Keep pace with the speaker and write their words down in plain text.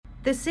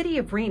The City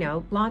of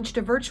Reno launched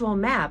a virtual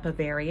map of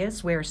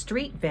areas where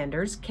street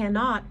vendors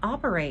cannot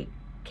operate.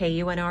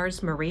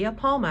 KUNR's Maria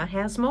Palma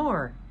has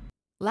more.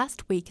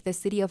 Last week, the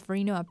City of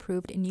Reno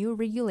approved new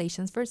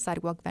regulations for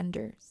sidewalk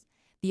vendors.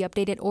 The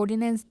updated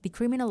ordinance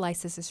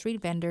decriminalizes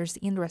street vendors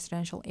in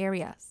residential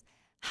areas.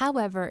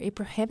 However, it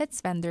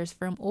prohibits vendors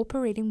from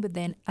operating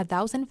within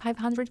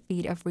 1,500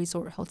 feet of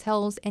resort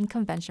hotels and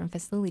convention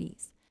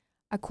facilities.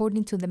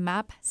 According to the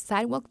map,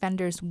 sidewalk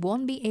vendors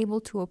won't be able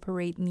to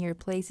operate near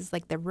places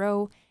like the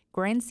Row,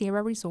 Grand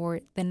Sierra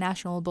Resort, the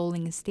National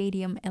Bowling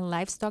Stadium, and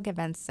Livestock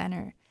Events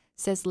Center,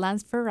 says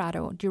Lance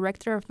Ferraro,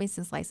 Director of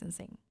Business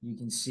Licensing. You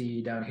can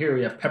see down here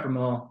we have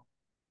Peppermill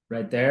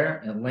right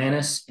there,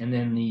 Atlantis, and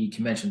then the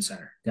Convention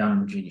Center down on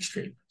Virginia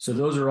Street. So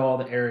those are all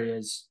the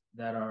areas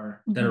that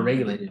are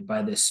regulated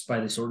by this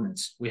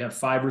ordinance. We have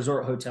 5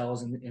 resort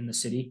hotels in the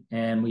city,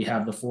 and we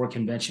have the 4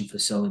 convention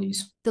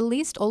facilities. The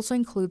list also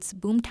includes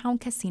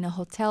Boomtown Casino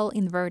Hotel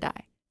in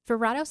Verdi.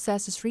 Ferraro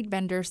says the street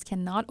vendors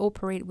cannot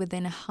operate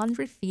within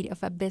 100 feet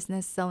of a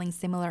business selling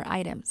similar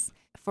items.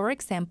 For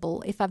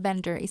example, if a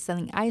vendor is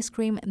selling ice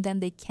cream, then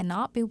they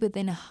cannot be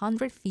within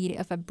 100 feet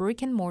of a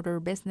brick-and-mortar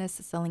business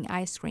selling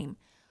ice cream,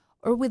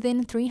 or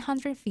within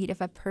 300 feet of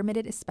a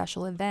permitted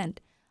special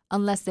event,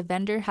 unless the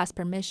vendor has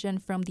permission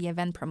from the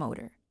event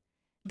promoter.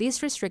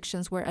 These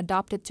restrictions were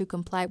adopted to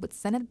comply with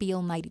Senate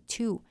Bill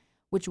 92,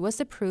 which was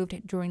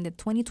approved during the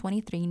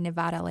 2023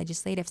 Nevada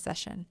legislative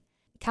session.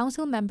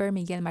 Council member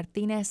Miguel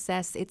Martinez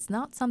says it's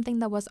not something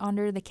that was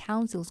under the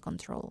council's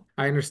control.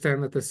 I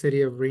understand that the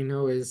city of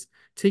Reno is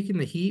taking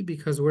the heat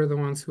because we're the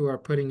ones who are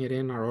putting it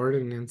in our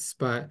ordinance.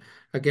 But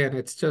again,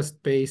 it's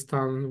just based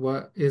on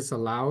what is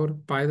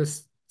allowed by the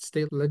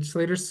state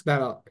legislators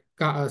that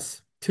got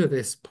us to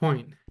this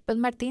point. But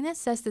Martinez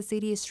says the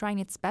city is trying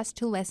its best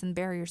to lessen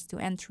barriers to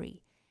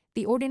entry.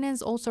 The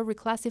ordinance also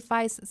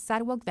reclassifies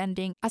sidewalk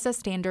vending as a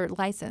standard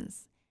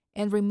license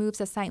and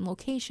removes assigned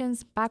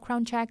locations,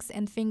 background checks,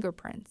 and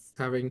fingerprints.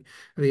 Having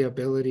the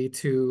ability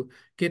to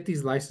get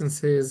these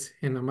licenses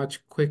in a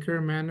much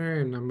quicker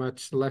manner, in a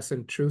much less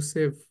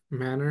intrusive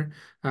manner,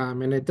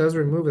 and it does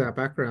remove that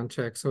background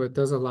check. So it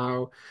does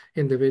allow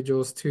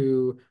individuals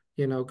to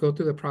go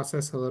through the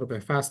process a little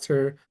bit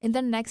faster. In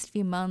the next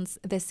few months,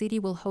 the city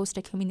will host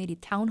a community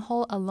town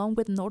hall along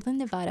with Northern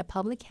Nevada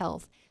Public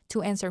Health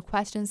to answer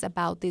questions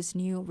about this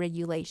new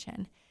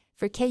regulation.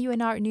 For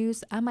KUNR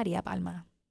News, I'm Maria Palma.